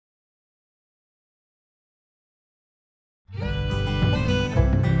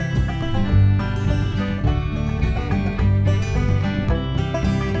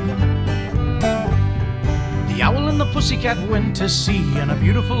pussycat went to sea in a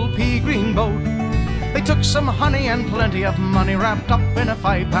beautiful pea-green boat. They took some honey and plenty of money wrapped up in a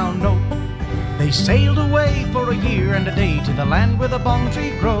 5-pound note. They sailed away for a year and a day to the land where the bong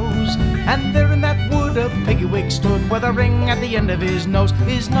tree grows. And there in that wood a piggy-wig stood with a ring at the end of his nose.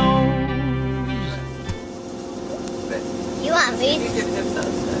 His nose. You want me to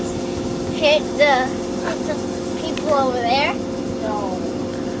hit the people over there? No.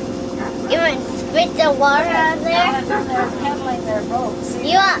 You want to spit the water out of there? They're pedaling their boat.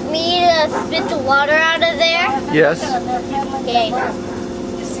 You want me to spit the water out of there? Yes. They're pedaling Okay. their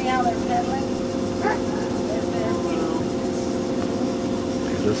boat. You see how they're pedaling?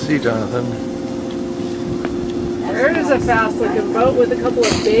 Let's see, Jonathan. There is a fast-looking boat with a couple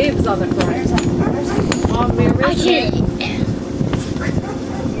of babes on the front. On the I original. did it.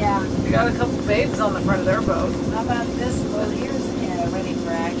 Yeah. They got a couple of babes on the front of their boat. How about this? Well, here's ready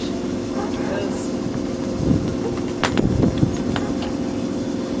for action.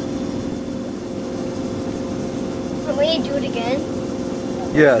 Want me to do it again?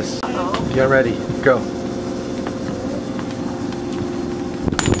 Yes. Get ready. Go.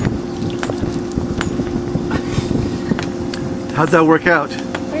 How'd that work out?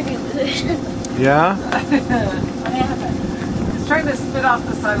 Pretty good. Yeah? What happened? He's trying to spit off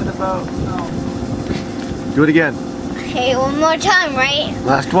the side of the boat. Oh. Do it again. Okay, one more time, right?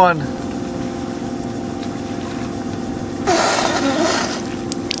 Last one.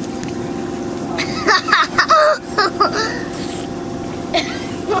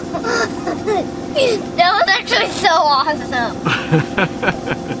 That was actually so awesome.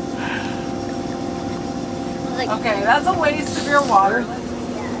 Like, Okay, that's a waste of your water. yeah,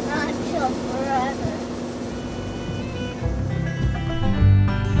 not till forever.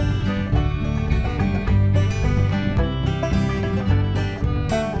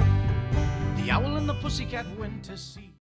 The owl and the pussycat went to sea.